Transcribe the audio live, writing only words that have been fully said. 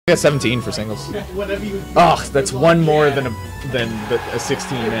got 17 for singles. Oh, that's one more than a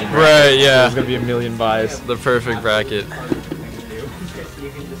 16 man. Right, yeah. There's gonna be a million buys. The perfect bracket.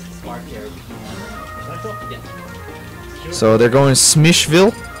 So they're going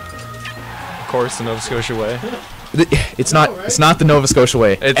Smishville. Of course, the Nova Scotia way. It's not the Nova Scotia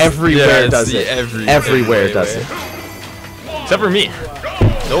way. Everywhere does it. Everywhere does it. Except for me.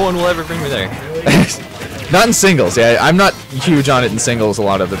 No one will ever bring me there. Not in singles. Yeah, I'm not huge on it in singles a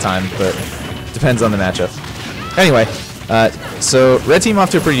lot of the time, but depends on the matchup. Anyway, so red team off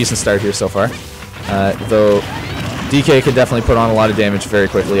to a pretty decent start here so far. Though DK could definitely put on a lot of damage very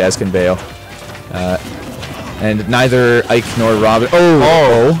quickly, as can Bayo. And neither Ike nor Robin.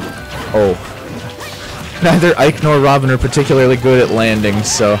 Neither Ike nor Robin are particularly good at landing,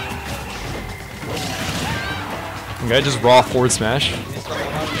 so. Okay, just raw forward smash.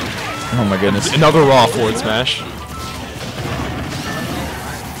 Oh my goodness. Another raw forward smash.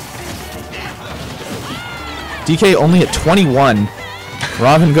 DK only at 21.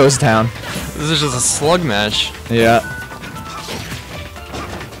 Robin goes down. This is just a slug match. Yeah.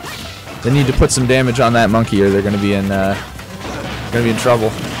 They need to put some damage on that monkey, or they're gonna be in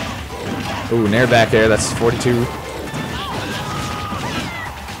trouble. Ooh, nair back air. That's 42.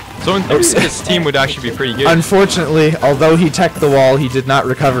 So in theory, this team would actually be pretty good. Unfortunately, although he teched the wall, he did not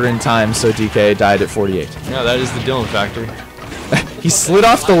recover in time, so DK died at 48. Yeah, that is the Dylan factor. He slid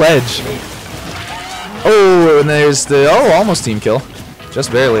off the ledge. Oh, and there's the almost team kill,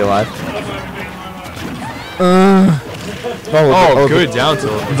 just barely alive. Good down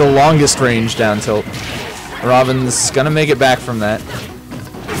tilt. The longest range down tilt. Robin's gonna make it back from that.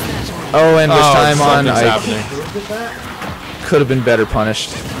 Oh, and this time on Ike. Could have been better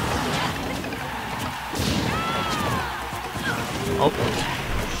punished.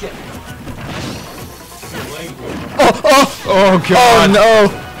 Oh god. Oh no!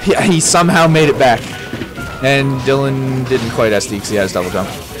 Yeah, he somehow made it back. And Dylan didn't quite SD because he has double jump.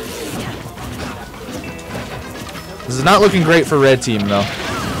 This is not looking great for red team though.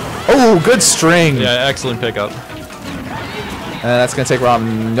 Oh, good string! Yeah, excellent pickup. That's gonna take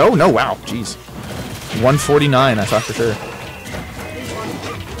Robin. No, wow, jeez. 149, I thought for sure.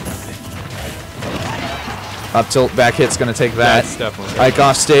 Up tilt, back hit's gonna take that. That's definitely. Ike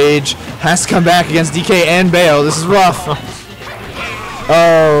off stage. Has to come back against DK and Bayo. This is rough.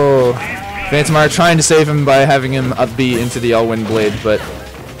 Oh. Phantomar trying to save him by having him up B into the Elwind Blade, but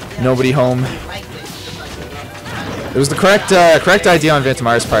nobody home. It was the correct idea on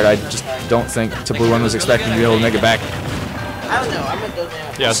Phantomar's part. I just don't think Taboo1 was expecting to be able to make it back. I don't know. I'm gonna go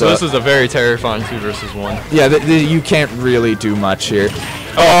down. Yeah, so this is a very terrifying 2 versus 1. Yeah, you can't really do much here.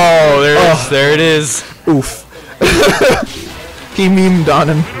 Oh, there it is. Oof. He memed on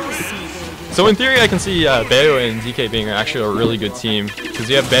him. So in theory, I can see Bayo and DK being actually a really good team, because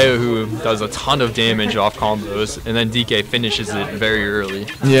you have Bayo who does a ton of damage off combos, and then DK finishes it very early.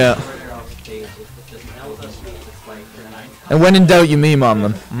 Yeah. And when in doubt, you meme on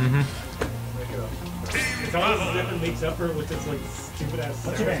them. Mm-hmm.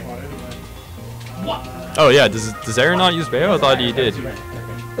 Oh yeah, does Erune not use Bayo? I thought he did.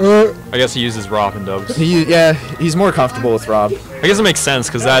 I guess he uses Rob and dubs. Yeah, he's more comfortable with Rob. I guess it makes sense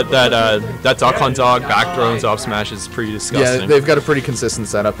because that duck on dog back throw and up smash is pretty disgusting. Yeah, they've got a pretty consistent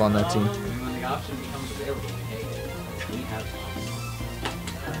setup on that team.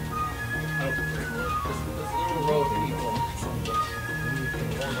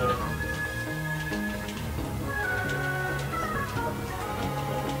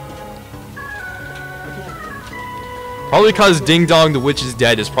 Probably because Ding Dong the Witch is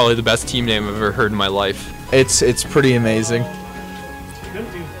Dead is probably the best team name I've ever heard in my life. It's pretty amazing.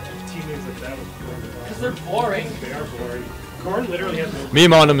 Because they're boring. They are boring. Corn literally has no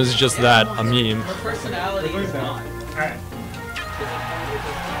Meme on him is just that, a meme. Her personality is gone. Alright.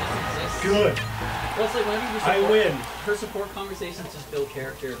 Good. Well, it's like whenever you support, I win. Her support conversations just build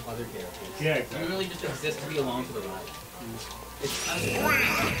character of other characters. Yeah, exactly. You really just exist to be along for the ride. It's kind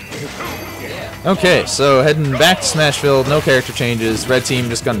of Okay, so heading back to Smashville, no character changes. Red team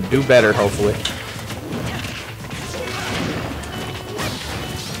just gonna do better, hopefully.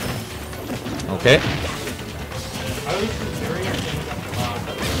 Okay.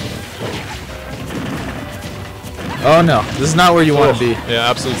 Oh no, this is not where you want to be. Yeah,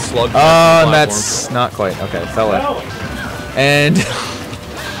 absolute slug. Oh, and that's not quite. Okay, fell out. And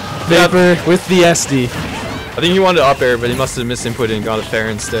Vapor with the SD. I think he wanted to up air, but he must have misinputted and got a fair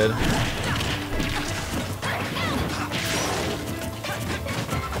instead.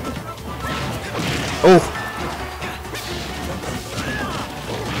 Oh.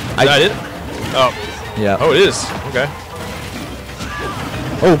 Is that it? Oh. Yeah. Oh, it is. Okay.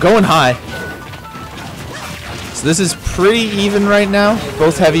 Oh, going high. So this is pretty even right now.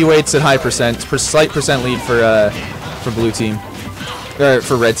 Both heavyweights at high percent. Slight percent lead for blue team. Or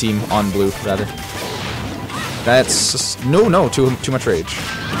for red team on blue, rather. That's just, no, too much rage.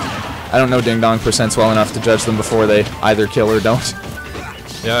 I don't know Ding Dong percents well enough to judge them before they either kill or don't.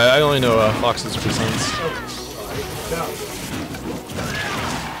 Yeah, I only know Fox's percents.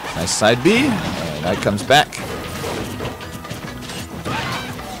 Nice side B. That comes back.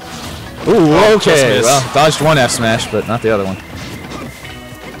 Ooh, okay. Well, dodged one F smash, but not the other one.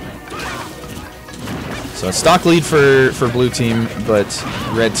 So a stock lead for blue team, but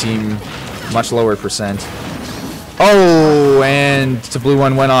red team much lower percent. Oh, and the blue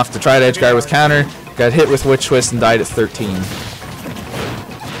one went off to try to edge guard with counter. Got hit with Witch Twist and died at 13.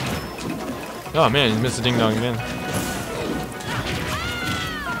 Oh man, he missed the Ding Dong again.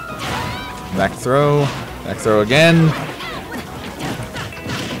 Back throw again.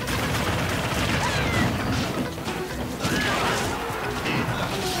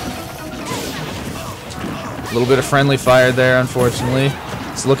 A little bit of friendly fire there, unfortunately.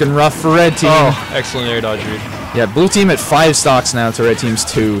 It's looking rough for red team. Oh, excellent air dodge read. Yeah, blue team at 5 stocks now to red team's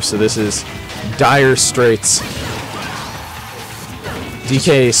 2, so this is dire straits.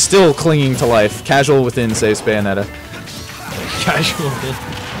 DK still clinging to life. Casual within saves Bayonetta. Casual within.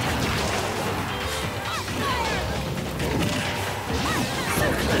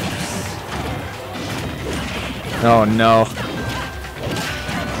 Oh no.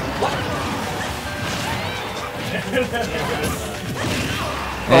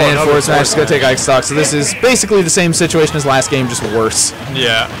 And forward smash is going to take Ike stock, so this is basically the same situation as last game, just worse.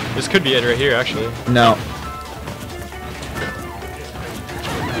 Yeah, this could be it right here, actually. No.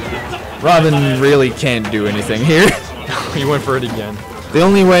 Robin really can't do anything here. He went for it again. The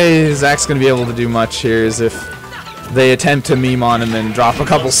only way Zach's going to be able to do much here is if they attempt to meme on him and drop a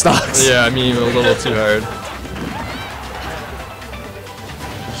couple stocks. Yeah, I mean, a little too hard.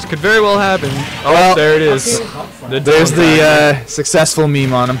 This could very well happen. Oh, well, there it is. There's the successful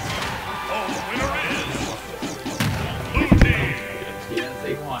meme on him. Yes,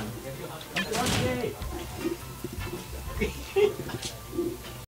 they won.